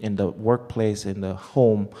in the workplace, in the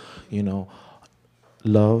home, you know,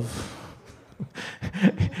 love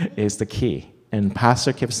is the key. And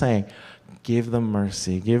Pastor kept saying, give them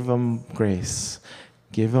mercy, give them grace,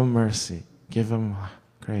 give them mercy, give them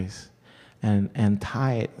grace. And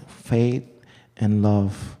tie it, faith and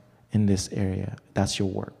love in this area. That's your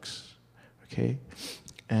works, okay?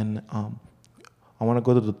 And I want to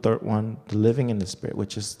go to the third one, the living in the Spirit,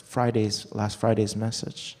 which is last Friday's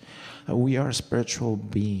message. We are a spiritual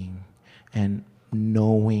being, and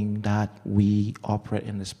knowing that we operate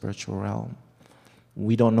in the spiritual realm.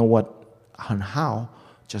 We don't know what and how,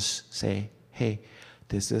 just say, hey,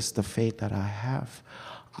 this is the faith that I have.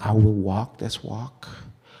 I will walk this walk.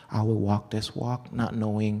 I will walk this walk, not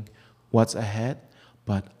knowing what's ahead,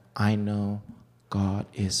 but I know God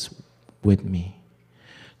is with me.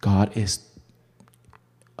 God is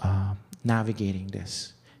navigating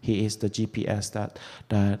this. He is the GPS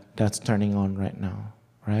that's turning on right now,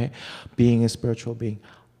 right? Being a spiritual being,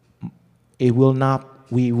 we will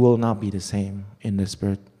not be the same in the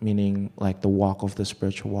spirit, meaning like the walk of the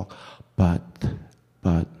spiritual walk, but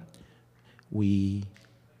we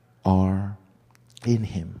are in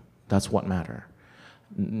Him. That's what matters.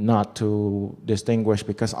 Not to distinguish,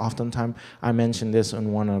 because oftentimes I mentioned this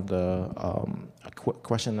in one of the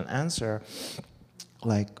question and answer,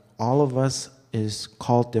 like all of us is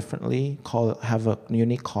called differently, have a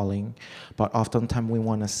unique calling, but oftentimes we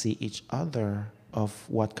want to see each other of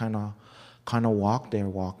what kind of walk they're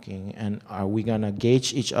walking, and are we gonna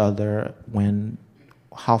gauge each other when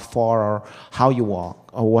how far or how you walk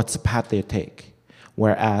or what's the path they take,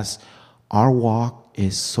 whereas our walk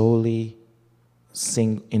is solely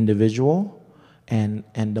individual, and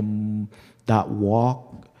that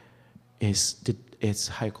walk is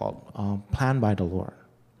how you call planned by the Lord.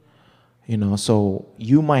 So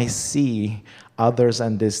you might see others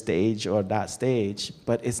on this stage or that stage,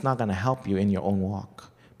 but it's not going to help you in your own walk,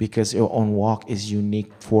 because your own walk is unique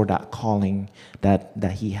for that calling that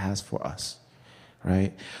He has for us,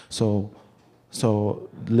 right? So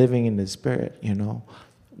living in the Spirit,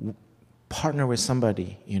 partner with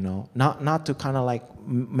somebody, not to kind of like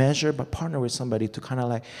measure, but partner with somebody to kind of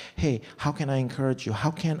like, hey, how can I encourage you?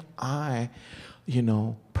 How can I,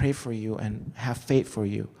 pray for you and have faith for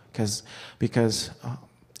you? Because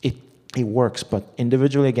it works, but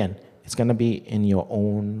individually, again, it's gonna be in your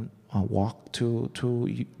own walk to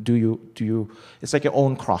do you. It's like your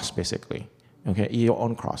own cross, basically. Okay, your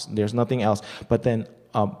own cross. There's nothing else. But then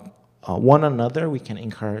one another, we can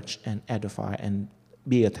encourage and edify and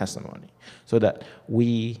be a testimony, so that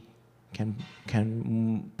we can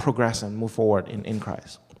progress and move forward in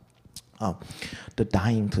Christ. The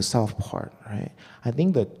dying to self part, right? I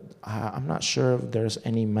think that I'm not sure if there's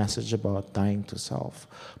any message about dying to self,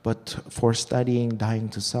 but for studying dying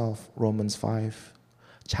to self, Romans 5,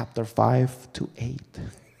 chapter 5 to 8.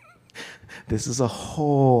 This is the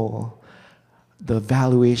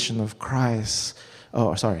valuation of Christ.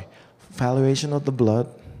 Valuation of the blood,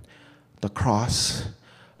 the cross,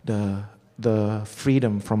 the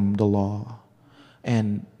freedom from the law,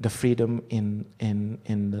 and the freedom in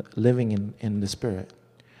the living in the Spirit.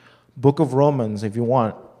 Book of Romans, if you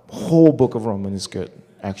want, whole book of Romans is good,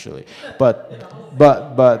 actually. But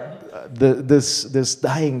this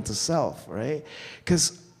dying to self, right?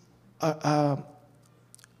 Because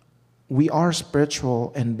we are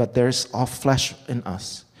spiritual, but there's all flesh in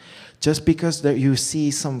us. Just because that you see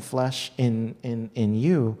some flesh in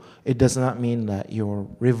you, it does not mean that you're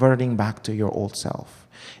reverting back to your old self.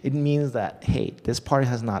 It means that, hey, this part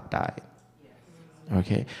has not died.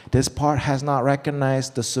 Okay, this part has not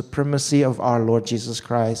recognized the supremacy of our Lord Jesus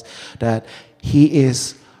Christ, that He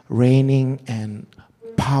is reigning and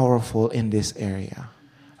powerful in this area.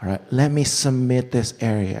 All right, let me submit this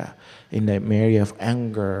area, in the area of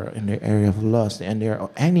anger, in the area of lust, and there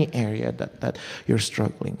any area that you're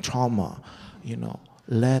struggling, trauma,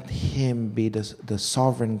 let Him be the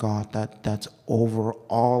sovereign God that's over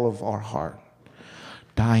all of our heart.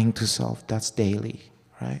 Dying to self, that's daily,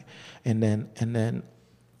 right? And then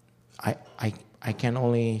I can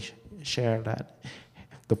only share that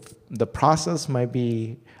the process might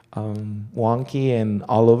be wonky and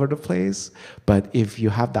all over the place, but if you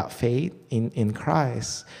have that faith in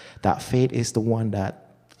Christ, that faith is the one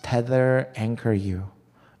that anchor you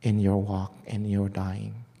in your walk, in your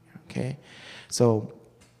dying. Okay, so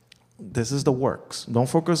this is the works. Don't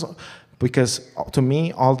focus, because to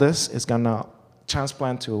me all this is gonna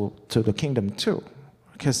transplant to the kingdom too.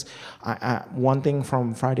 Because one thing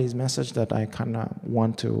from Friday's message that I kind of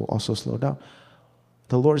want to also slow down,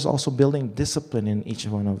 the Lord is also building discipline in each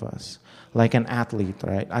one of us. Like an athlete,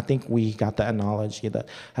 right? I think we got the analogy that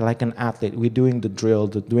like an athlete, we're doing the drill,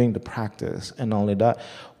 doing the practice, and only that.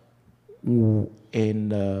 In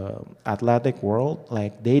the athletic world,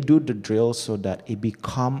 like they do the drill so that it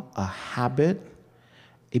become a habit,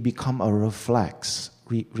 it become a reflex.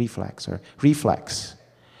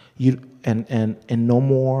 And no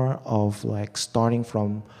more of like starting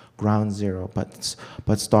from ground zero,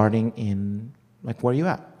 but starting in like where you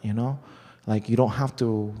at, Like, you don't have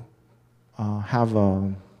to have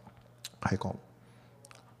a, how you call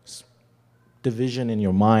it, division in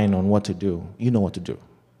your mind on what to do. You know what to do,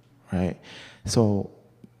 right? So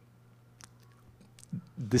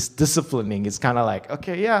this disciplining is kind of like,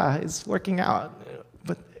 okay, yeah, it's working out.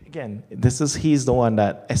 But again, he's the one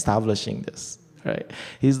that establishing this, right?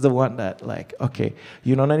 He's the one that, like, okay,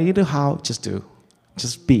 you don't need to how, just do.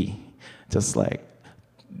 Just be. Just like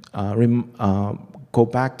go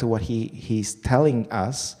back to what he's telling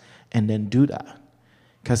us and then do that.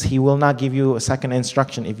 Because he will not give you a second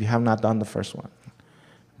instruction if you have not done the first one.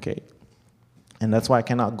 Okay? And that's why I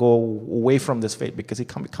cannot go away from this faith, because he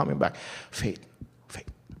can be coming back. Faith.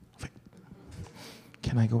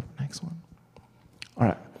 Can I go next one? All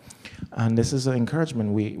right. And this is an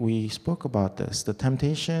encouragement. We spoke about this. The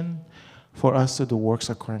temptation for us to do works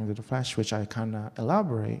according to the flesh, which I kind of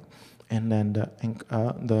elaborate. And then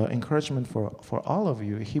the encouragement for all of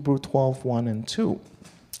you, Hebrew 12, 1 and 2.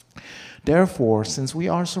 Therefore, since we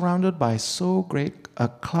are surrounded by so great a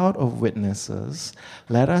cloud of witnesses,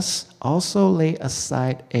 let us also lay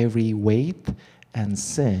aside every weight and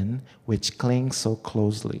sin which clings so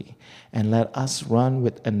closely, and let us run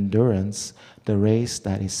with endurance the race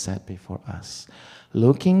that is set before us,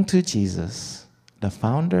 looking to Jesus, the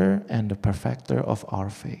founder and the perfecter of our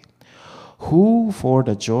faith, who for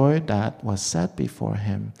the joy that was set before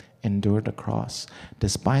him endured the cross,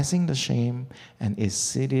 despising the shame, and is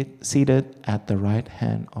seated at the right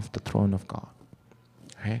hand of the throne of God.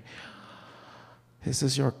 Okay? This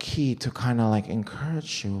is your key to kind of like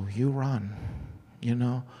encourage you. You run. You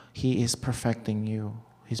know, he is perfecting you.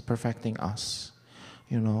 He's perfecting us.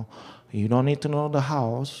 You know, you don't need to know the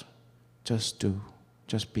hows. Just do.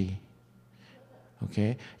 Just be.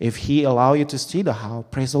 Okay? If he allow you to see the how,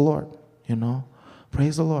 praise the Lord. You know,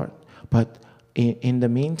 praise the Lord. But in the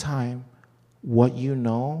meantime, what you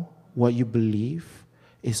know, what you believe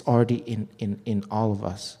is already in all of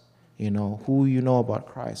us. You know, who you know about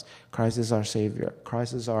Christ. Christ is our Savior.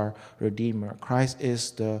 Christ is our Redeemer. Christ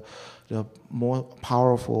is the more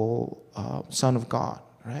powerful Son of God,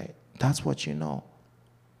 right? That's what you know.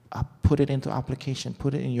 Put it into application.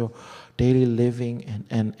 Put it in your daily living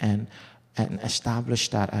and establish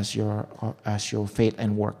that as your faith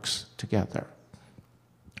and works together.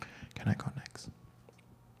 Can I go next?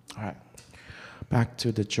 All right. Back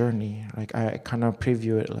to the journey. Like, I kind of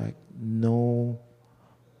preview it like no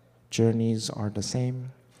journeys are the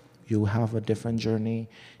same. You have a different journey.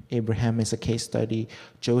 Abraham is a case study.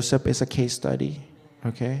 Joseph is a case study.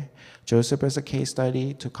 Okay? Joseph is a case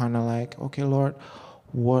study to kind of like, okay, Lord,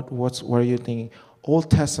 what are you thinking? Old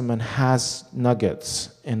Testament has nuggets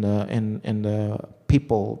in the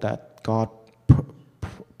people that God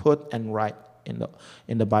put and write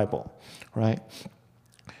in the Bible, right?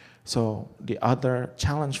 So the other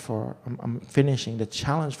challenge I'm finishing, the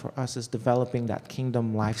challenge for us is developing that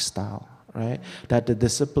kingdom lifestyle, right? That the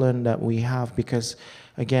discipline that we have, because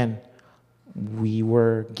again, we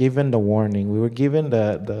were given the warning, we were given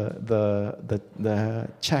the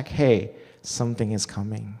check, hey, something is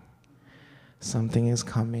coming. Something is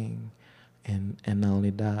coming. And not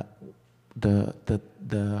only that,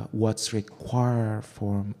 the what's required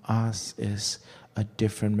from us is a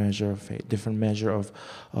different measure of faith, different measure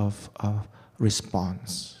of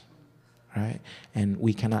response, right? And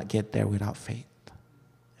we cannot get there without faith.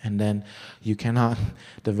 And then you cannot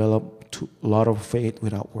develop a lot of faith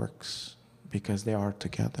without works, because they are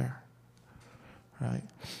together, right?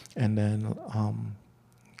 And then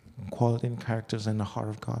quality and characters in the heart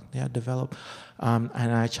of God, yeah, develop. And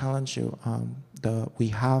I challenge you, we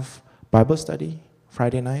have Bible study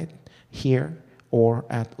Friday night here or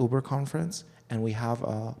at Uber conference, and we have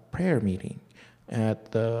a prayer meeting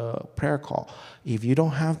at the prayer call. If you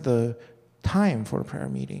don't have the time for a prayer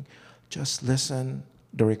meeting, just listen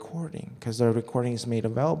the recording, because the recording is made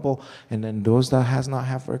available, and then those that has not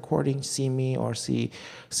have a recording, see me or see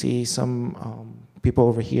some people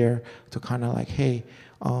over here to kind of like, hey,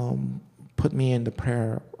 put me in the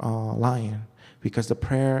prayer line, because the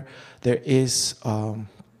prayer, there is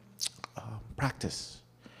practice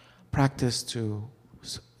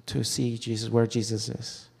to see Jesus where Jesus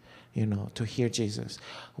is, you know, to hear Jesus.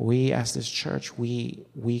 We as this church, we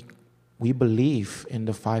believe in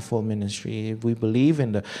the fivefold ministry. We believe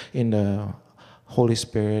in the Holy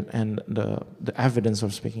Spirit and the evidence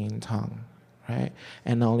of speaking in tongue, right?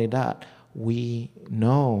 And not only that, we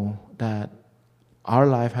know that our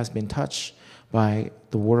life has been touched by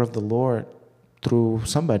the word of the Lord through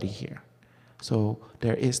somebody here. So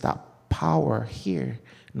there is that power here.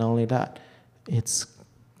 Not only that,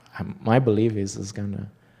 my belief is it's going to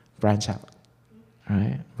branch out,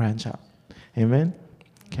 right? Branch out. Amen?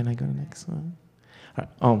 Can I go to the next one?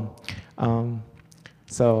 All right.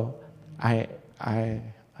 So I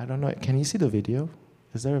I don't know. Can you see the video?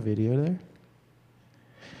 Is there a video there?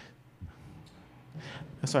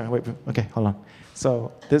 Sorry, wait. Okay, hold on.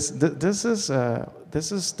 So this is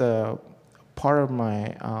the part of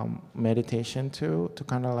my meditation too, to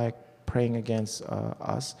kind of like praying against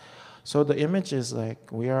us. So the image is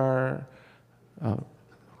like we are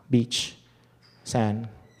beach, sand,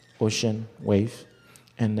 ocean, wave,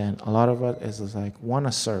 and then a lot of us is like want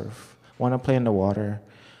to surf, want to play in the water,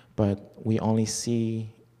 but we only see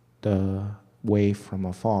the wave from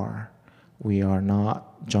afar. We are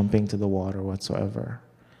not jumping to the water whatsoever.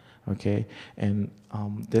 Okay, and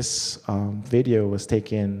this video was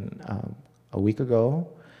taken a week ago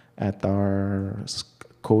at our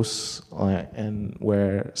coast, and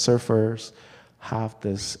where surfers have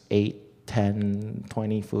this 8, 10,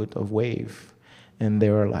 20 foot of wave, and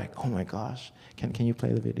they were like, "Oh my gosh, can you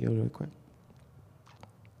play the video real quick?"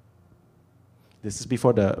 This is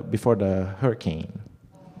before the hurricane.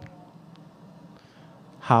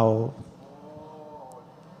 How?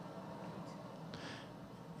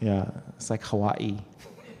 Yeah, it's like Hawaii.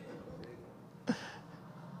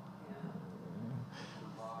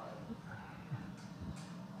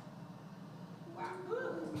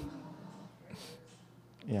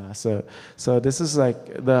 Yeah, so this is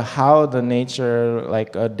like how the nature,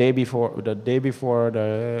 like the day before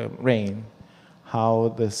the rain,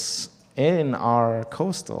 how this in our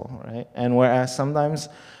coastal, right? And whereas sometimes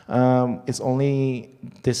it's only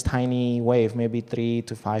this tiny wave, maybe 3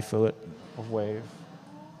 to 5 foot of wave.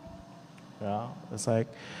 Yeah, it's like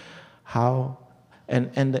how,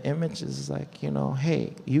 and the image is like,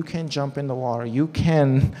 hey, you can jump in the water, you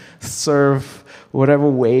can surf whatever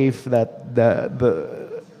wave that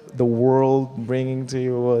the world bringing to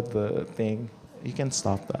you with the thing, you can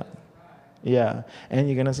stop that. Yeah, and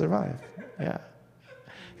you're gonna survive. Yeah.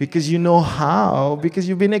 Because because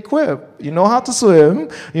you've been equipped. You know how to swim,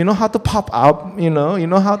 you know how to pop up, you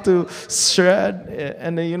know how to shred,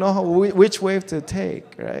 and then you know which wave to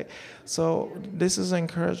take, right? So this is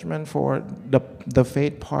encouragement for the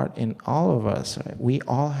faith part in all of us, right? We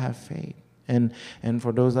all have faith. And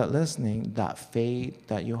for those that are listening, that faith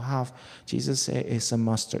that you have, Jesus said, is a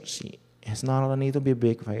mustard seed. It's not a need to be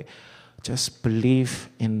big faith. Just believe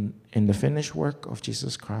in the finished work of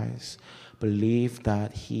Jesus Christ. Believe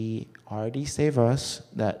that he already saved us,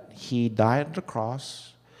 that he died at the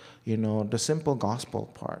cross, the simple gospel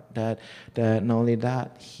part, that not only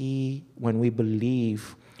that, when we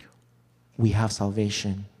believe, we have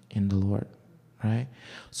salvation in the Lord, right?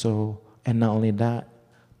 So, and not only that,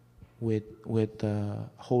 with the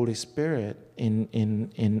Holy Spirit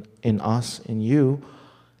in us, in you,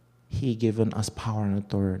 he given us power and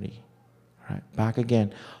authority, right? Back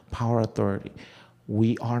again, power, authority.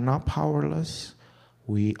 We are not powerless.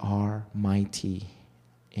 We are mighty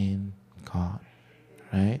in God,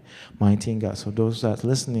 right? Mighty in God. So those that are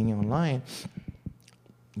listening online,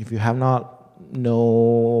 if you have not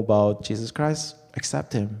know about Jesus Christ,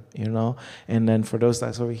 accept him, And then for those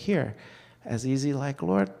that's over here, as easy like,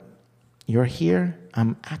 Lord, you're here,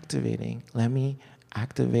 I'm activating. Let me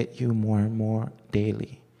activate you more and more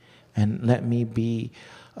daily. And let me be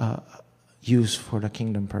used for the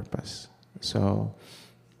kingdom purpose. So,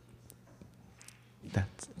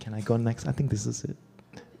 can I go next? I think this is it.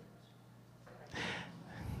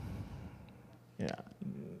 Yeah.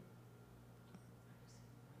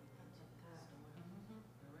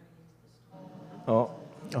 Oh,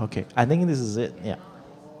 okay. I think this is it. Yeah.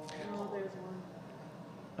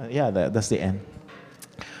 Yeah, that's the end.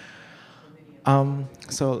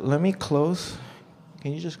 So let me close.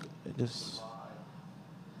 Can you just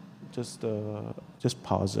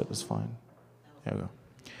pause it? It's fine. There we go.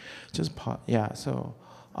 Just pause. Yeah. So,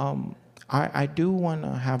 I do want to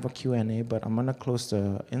have a Q&A, but I'm gonna close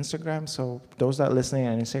the Instagram. So those that are listening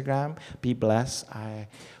on Instagram, be blessed. I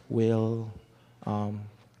will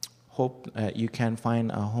hope that you can find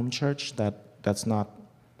a home church that's not.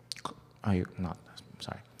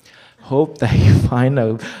 Sorry. Hope that you find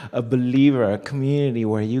a believer, a community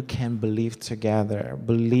where you can believe together,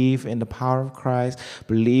 believe in the power of Christ,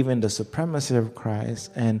 believe in the supremacy of Christ,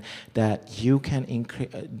 and that you can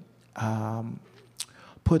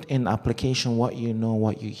put in application what you know,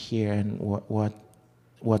 what you hear, and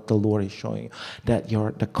what the Lord is showing you. That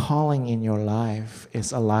the calling in your life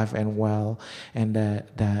is alive and well, and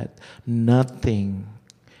that nothing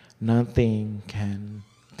can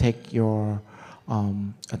take your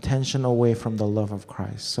attention away from the love of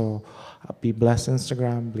Christ. So be blessed,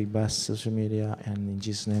 Instagram, be blessed, social media, and in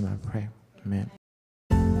Jesus' name I pray. Amen.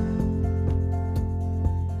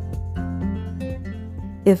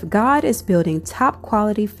 If God is building top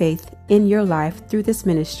quality faith in your life through this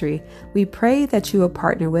ministry, we pray that you will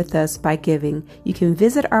partner with us by giving. You can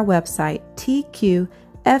visit our website, tqfm.org.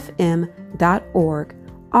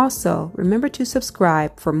 Also, remember to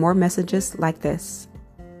subscribe for more messages like this.